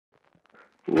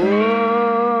Whoa,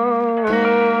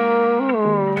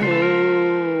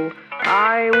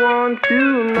 I want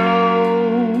to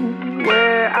know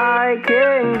where I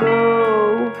can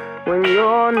go when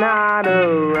you're not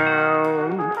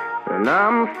around, and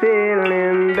I'm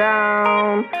feeling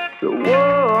down. So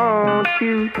won't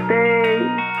you stay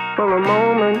for a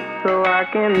moment so I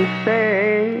can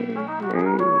say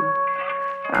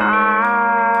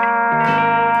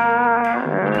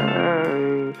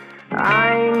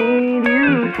I need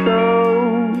you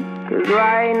so, 'cause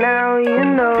right now you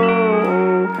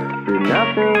know that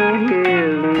nothing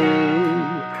heals me,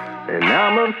 and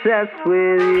I'm obsessed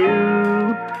with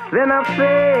you. Then I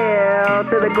fell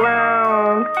to the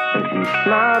ground, and she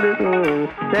smiled at me and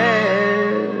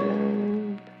said,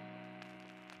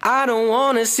 I don't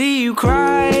wanna see you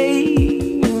cry.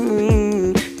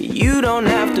 You don't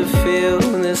have to feel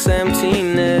this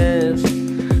emptiness.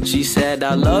 She said,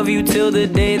 I love you till the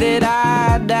day that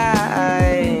I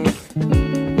die.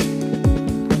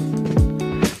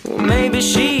 Well, maybe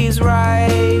she's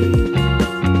right,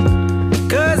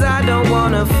 'cause I don't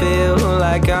wanna feel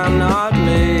like I'm not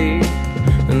me.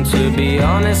 And to be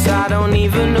honest, I don't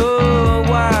even know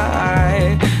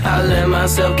why I let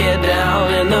myself get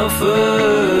down in the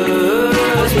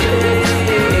first place.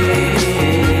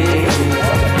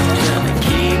 Trying to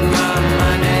keep my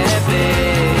mind at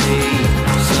bay.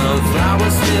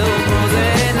 Sunflowers still grows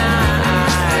at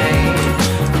night,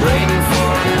 waiting for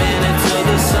a minute till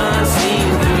the sun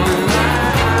seems through my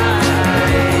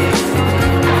eyes.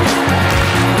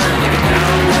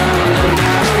 Down, down, down,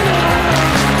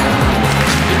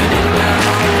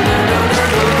 down, down.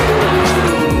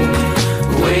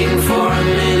 Waiting for a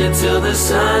minute till the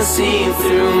sun seems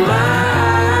through my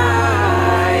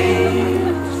eyes.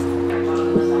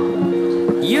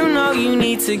 You know you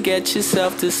need to get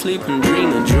yourself to sleep and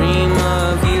dream a dream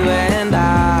of you and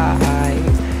I.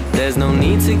 There's no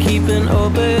need to keep an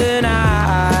open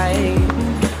eye.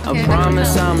 I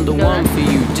promise I'm the one for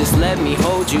you. Just let me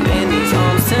hold you in these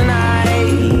arms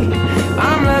tonight.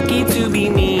 I'm lucky to be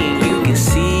me, you can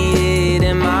see it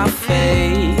in my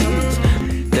face.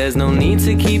 There's no need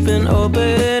to keep an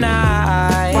open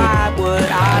eye. Why would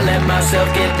I let myself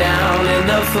get down in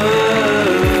the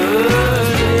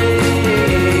first place?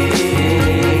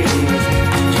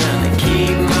 Trying to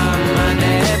keep my mind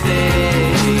at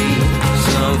bay.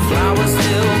 Sunflowers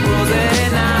still grows at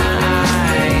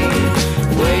night,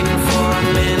 waiting for a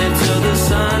minute till the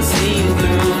sun seems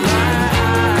through my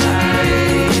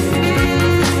eyes.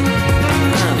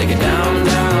 Take it down,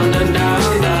 down, down,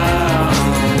 down, down.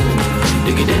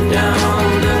 Take it down,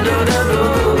 down, down, down, down.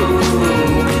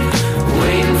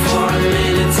 Waiting for a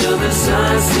minute till the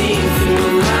sun seems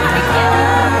through my eyes.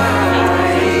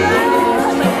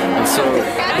 And so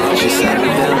she sat me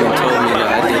down and told me that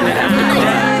I didn't have to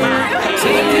cry.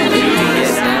 Said I didn't need to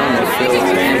get down and feel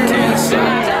empty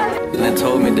inside. And then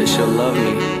told me that she'll love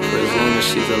me for as long as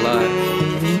she's alive.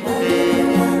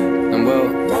 And well,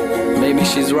 maybe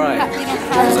she's right,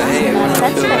 'cause I hate when I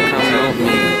feel like I'm not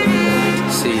me.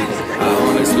 See, I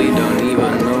honestly don't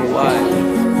even know why.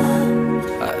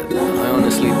 I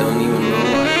honestly don't even know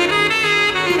why.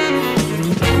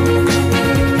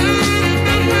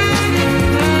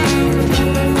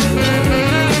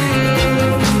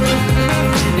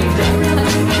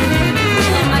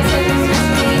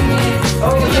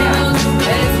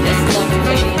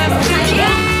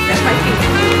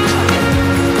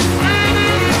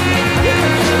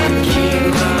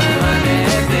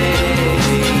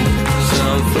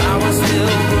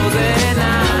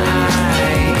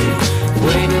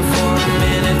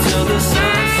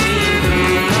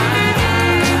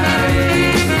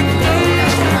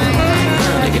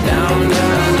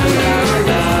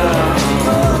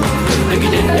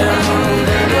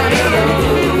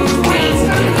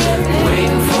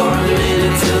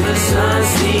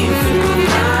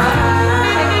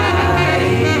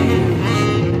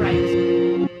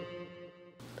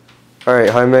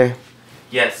 Alright, Jaime.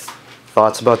 Yes.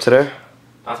 Thoughts about today?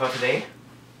 Thoughts about today?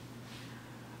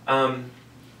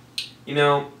 You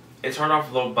know, it started off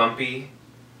a little bumpy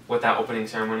with that opening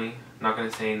ceremony. Not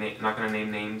gonna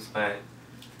name names, but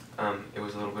it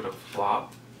was a little bit of a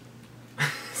flop.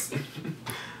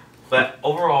 But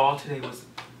overall, today was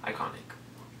iconic.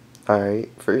 Alright,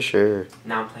 for sure.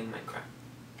 Now I'm playing Minecraft.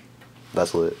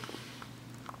 That's lit.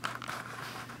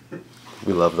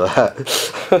 We love that.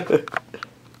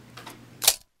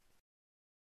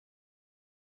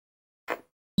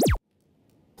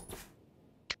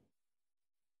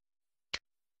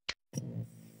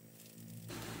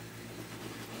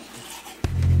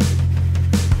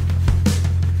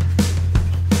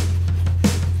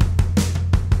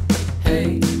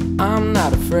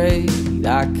 afraid.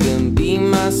 I can be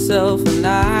myself, and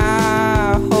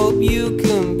I hope you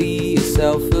can be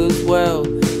yourself as well,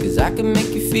 'cause I can make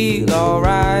you feel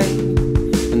alright.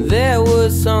 And there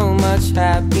was so much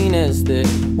happiness that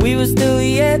we were still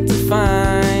yet to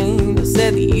find. I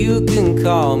said that you can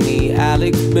call me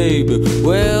Alex, baby,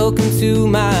 welcome to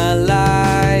my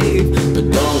life. But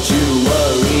don't you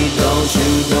worry,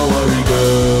 don't worry,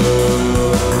 girl.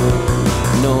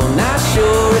 No, I'm not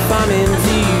sure if I'm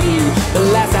into you. The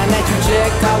last time that you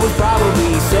checked, I was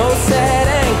probably so sad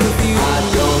and confused. I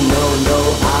don't know, no,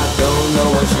 I don't know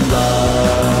what you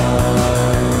love.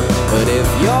 But if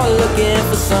you're looking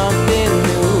for something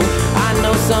new, I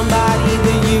know somebody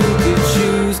that you could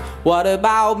choose. What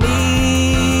about me?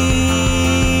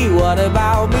 What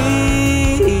about me?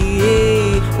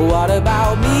 What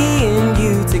about me and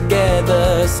you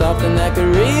together? Something that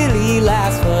could really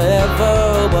last forever.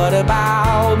 What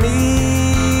about me?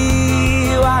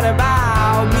 What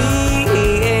about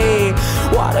me?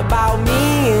 What about me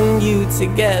and you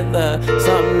together?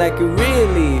 Something that could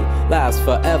really last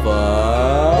forever.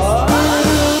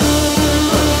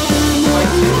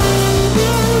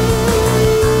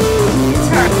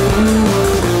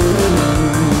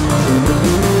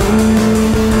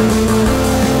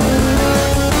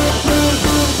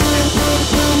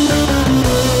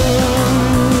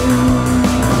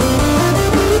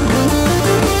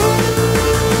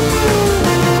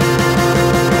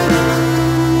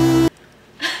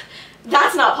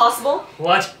 That's not possible.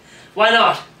 What? Why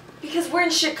not? Because we're in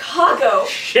Chicago.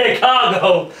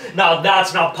 Chicago! Now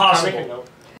that's not possible.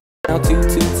 Now 2,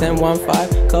 2, 10, 1, 5.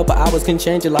 Couple hours can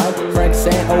change your life. Frank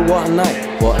saying, oh, what a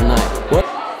night. What a night. What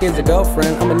is a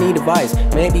girlfriend? I'ma need advice.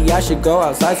 Maybe I should go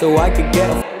outside so I could get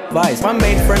advice. My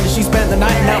main friend, she spent the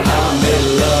night. Now I'm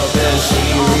in love and she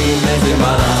remembers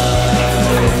my life.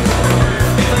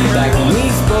 Back when we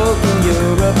spoke in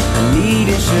Europe, I need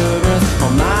insurance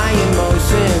on my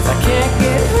emotions. I can't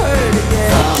get hurt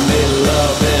again. I'm in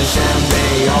love and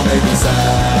champagne all made me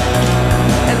sad.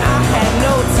 And I had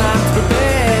no time to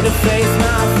prepare to face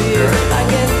my fears. I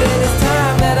guess that it's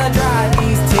time that I dry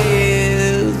these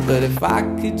tears. But if I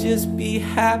could just be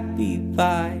happy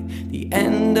by the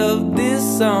end of this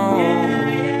song.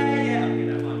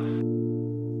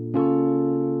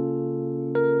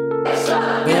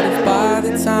 But if by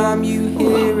the time you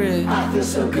hear it,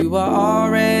 you are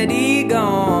already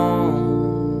gone,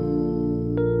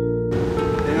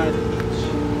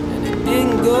 and it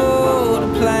didn't go to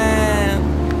plan,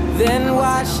 then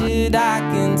why should I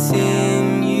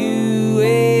continue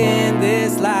in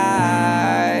this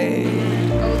life?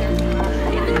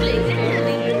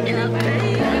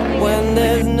 When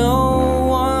there's no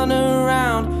one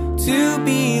around to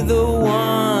be the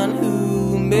one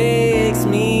who makes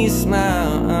me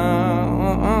smile.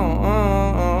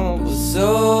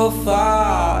 So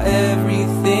far,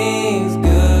 everything's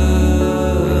good.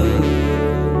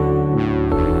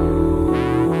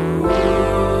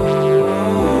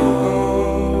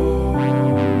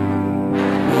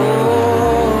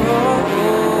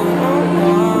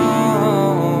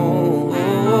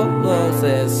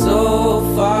 Says so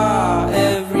far,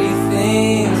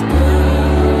 everything's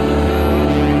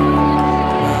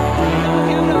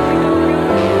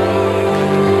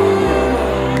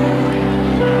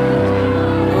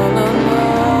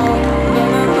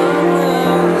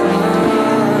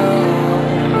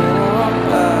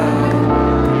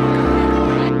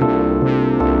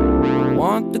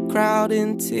crowd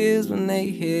in tears when they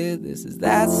hear this. Is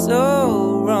that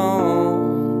so wrong?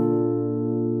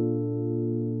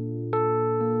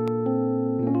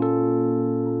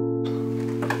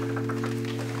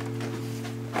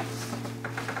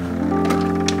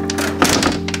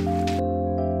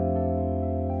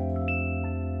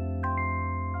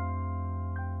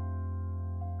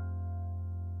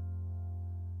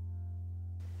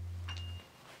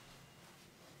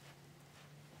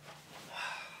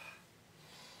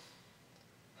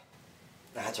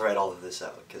 I had to write all of this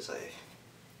out because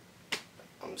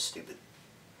I'm stupid.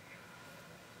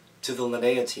 To the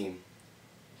Lenaea team,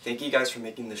 thank you guys for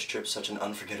making this trip such an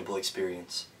unforgettable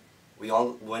experience. We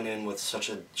all went in with such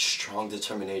a strong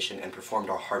determination and performed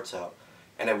our hearts out,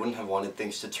 and I wouldn't have wanted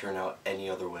things to turn out any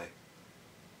other way.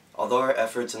 Although our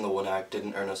efforts in the one act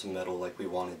didn't earn us a medal like we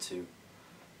wanted to,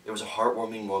 it was a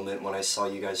heartwarming moment when I saw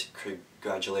you guys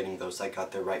congratulating those that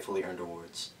got their rightfully earned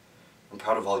awards. I'm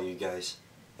proud of all of you guys,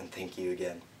 and thank you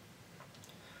again.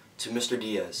 To Mr.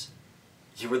 Diaz,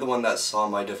 you were the one that saw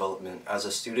my development as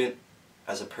a student,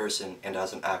 as a person, and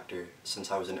as an actor since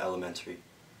I was in elementary.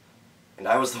 And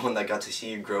I was the one that got to see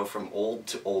you grow from old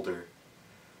to older.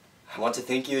 I want to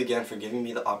thank you again for giving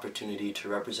me the opportunity to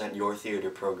represent your theater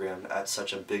program at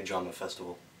such a big drama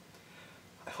festival.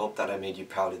 I hope that I made you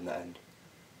proud in the end.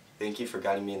 Thank you for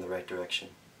guiding me in the right direction.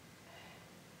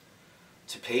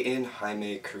 To Peyton,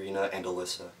 Jaime, Karina, and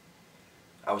Alyssa,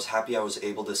 I was happy I was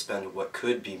able to spend what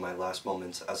could be my last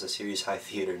moments as a Ceres High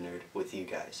theater nerd with you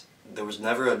guys. There was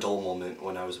never a dull moment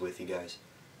when I was with you guys.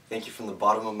 Thank you from the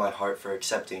bottom of my heart for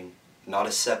accepting, not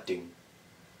accepting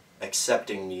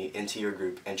me into your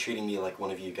group and treating me like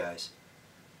one of you guys.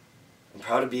 I'm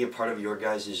proud to be a part of your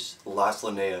guys' last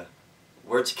Lenaea.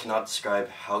 Words cannot describe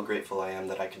how grateful I am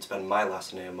that I could spend my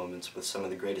last Lenaea moments with some of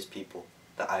the greatest people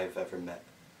that I have ever met.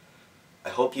 I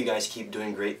hope you guys keep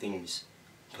doing great things,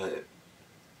 but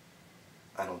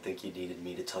I don't think you needed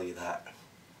me to tell you that.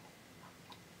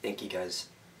 Thank you guys.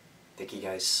 Thank you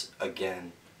guys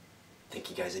again. Thank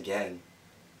you guys again.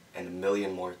 And a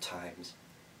million more times.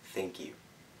 Thank you.